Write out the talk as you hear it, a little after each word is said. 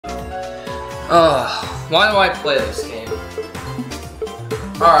Why do I play this game?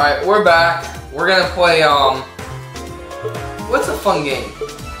 Alright, we're back. We're gonna play, what's a fun game?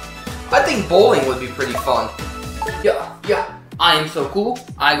 I think bowling would be pretty fun. Yeah. I am so cool,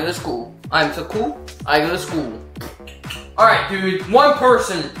 I go to school. I am so cool, I go to school. Alright, dude, one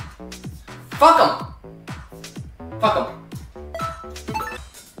person. Fuck him.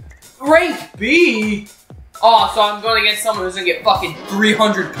 Rank B? Oh, so I'm gonna get someone who's gonna get fucking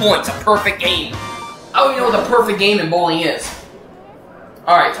 300 points, a perfect game. I don't even know what the perfect game in bowling is.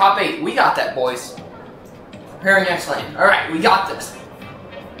 Alright, top 8. We got that, boys. Prepare next lane. Alright, we got this.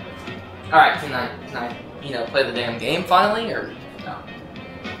 Alright, can I, play the damn game finally, or no?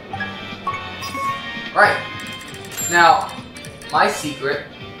 Alright. Now, my secret.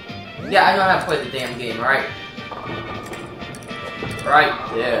 Yeah, I know how to play the damn game, alright? Right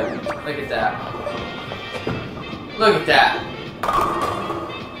there. Look at that. Look at that.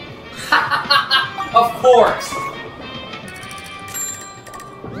 Of course.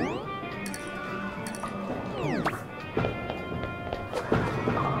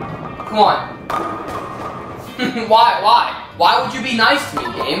 Come on. Why would you be nice to me,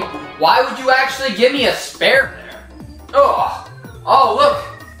 game? Why would you actually give me a spare there? Oh, look.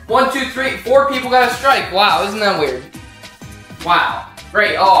 1, 2, 3, 4 people got a strike. Wow, isn't that weird? Wow.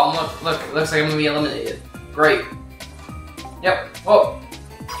 Great. Oh, look. It looks like I'm gonna be eliminated. Great. Yep. Whoa,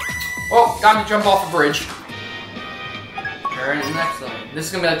 got to jump off a bridge. Alright, next one. This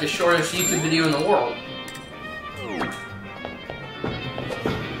is gonna be like the shortest YouTube video in the world.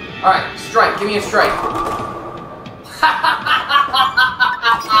 Alright, strike. Give me a strike.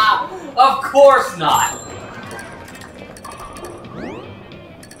 Of course not.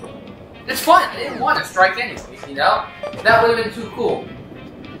 It's fun. I didn't want to strike anyways, you know? That would have been too cool.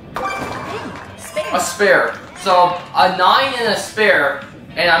 A spare. So, a 9 and a spare,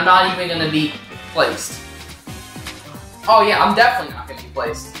 and I'm not even going to be placed. Oh yeah, I'm definitely not going to be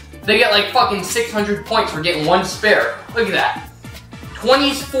placed. They get like fucking 600 points for getting 1 spare. Look at that.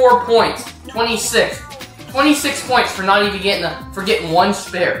 24 points. 26. 26 points for not even getting 1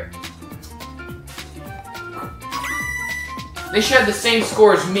 spare. They should have the same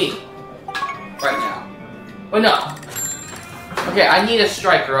score as me. Right now. But no. Okay, I need a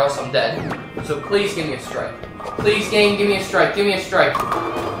strike or else I'm dead. So please give me a strike. Please, game, give me a strike. Give me a strike.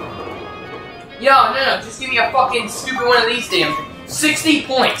 No, just give me a fucking stupid one of these damn 60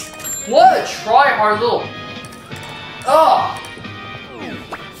 points. What a try-hard little... Oh.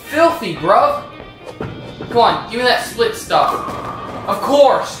 Filthy, bruv. Come on, give me that split stuff. Of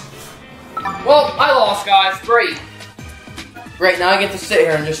course. Well, I lost, guys. Great. Great, now I get to sit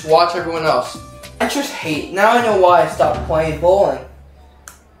here and just watch everyone else. I just hate... Now I know why I stopped playing bowling.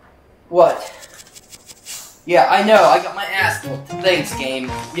 What? Yeah, I know. I got my ass whooped. Thanks, game.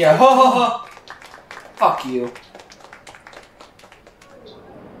 Yeah, Fuck you.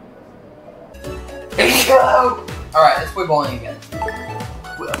 Alright, let's play bowling again.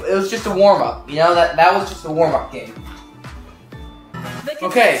 It was just a warm-up. You know, that was just a warm-up game.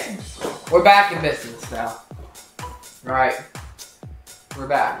 Okay, we're back in business now. Alright. We're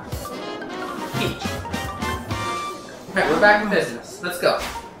back. Peach. Alright, we're back in business. Let's go.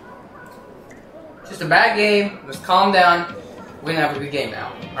 Just a bad game. Just calm down. We're gonna have a good game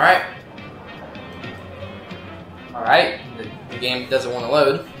now. Alright? Alright. The game doesn't want to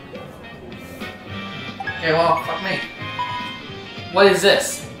load. Okay, well, fuck me. What is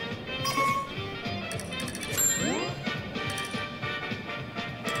this?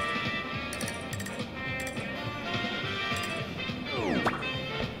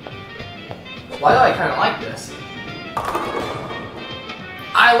 Why do I kind of like this?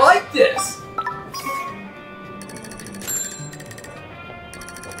 I like this!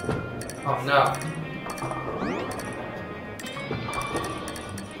 Oh no.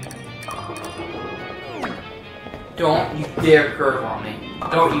 Don't you dare curve on me.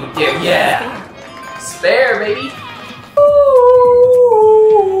 Don't you dare. Yeah! Spare, baby!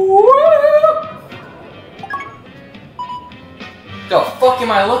 The fuck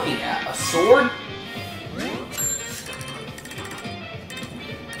am I looking at? A sword?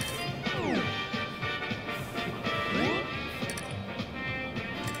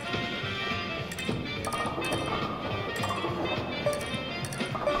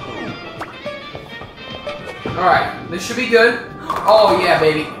 Alright, this should be good. Oh yeah,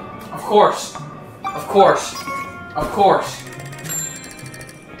 baby. Of course. Of course. Of course.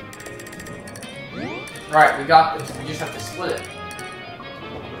 Alright, we got this. We just have to split it.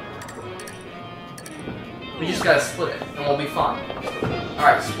 We just gotta split it, and we'll be fine.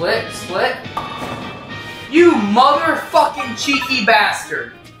 Alright, split, split. You motherfucking cheeky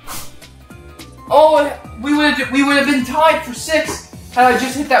bastard! Oh, we would have been tied for 6 had I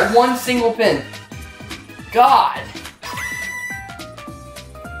just hit that one single pin. God.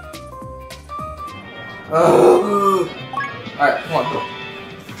 Alright, come on.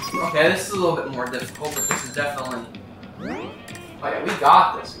 Okay, this is a little bit more difficult, but this is definitely... Oh yeah, we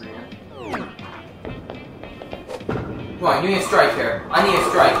got this, man. Come on, give me a strike here. I need a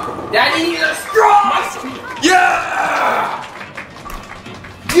strike. Daddy needs a strike! Yeah!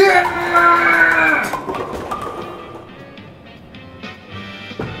 Yeah!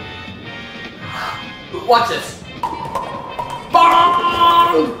 Watch this.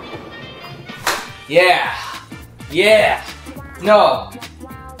 Bong! Yeah. Yeah. No.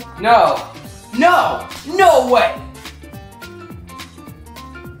 No. No. No way.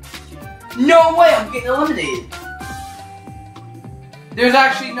 No way I'm getting eliminated. There's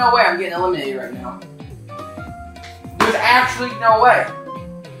actually no way I'm getting eliminated right now. There's actually no way.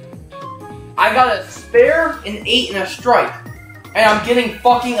 I got a spare, an 8, and a strike. And I'm getting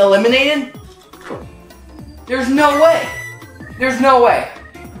fucking eliminated? There's no way. There's no way.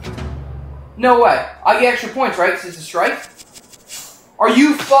 No way. I get extra points, right? Because it's a strike? Are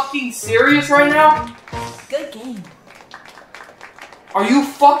you fucking serious right now? Good game. Are you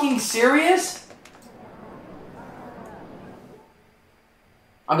fucking serious?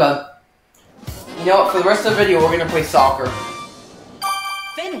 I'm done. You know what? For the rest of the video, we're gonna play soccer.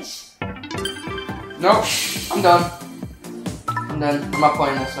 Finish. Nope. I'm done. I'm done. I'm not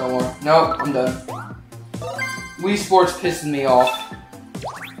playing this no more. Nope. I'm done. Wii Sports pissing me off.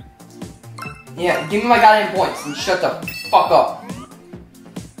 Yeah, give me my goddamn points and shut the fuck up.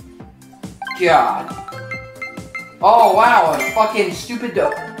 God. Oh, wow, a fucking stupid,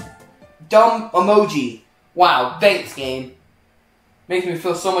 dumb emoji. Wow, thanks, game. Makes me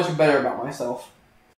feel so much better about myself.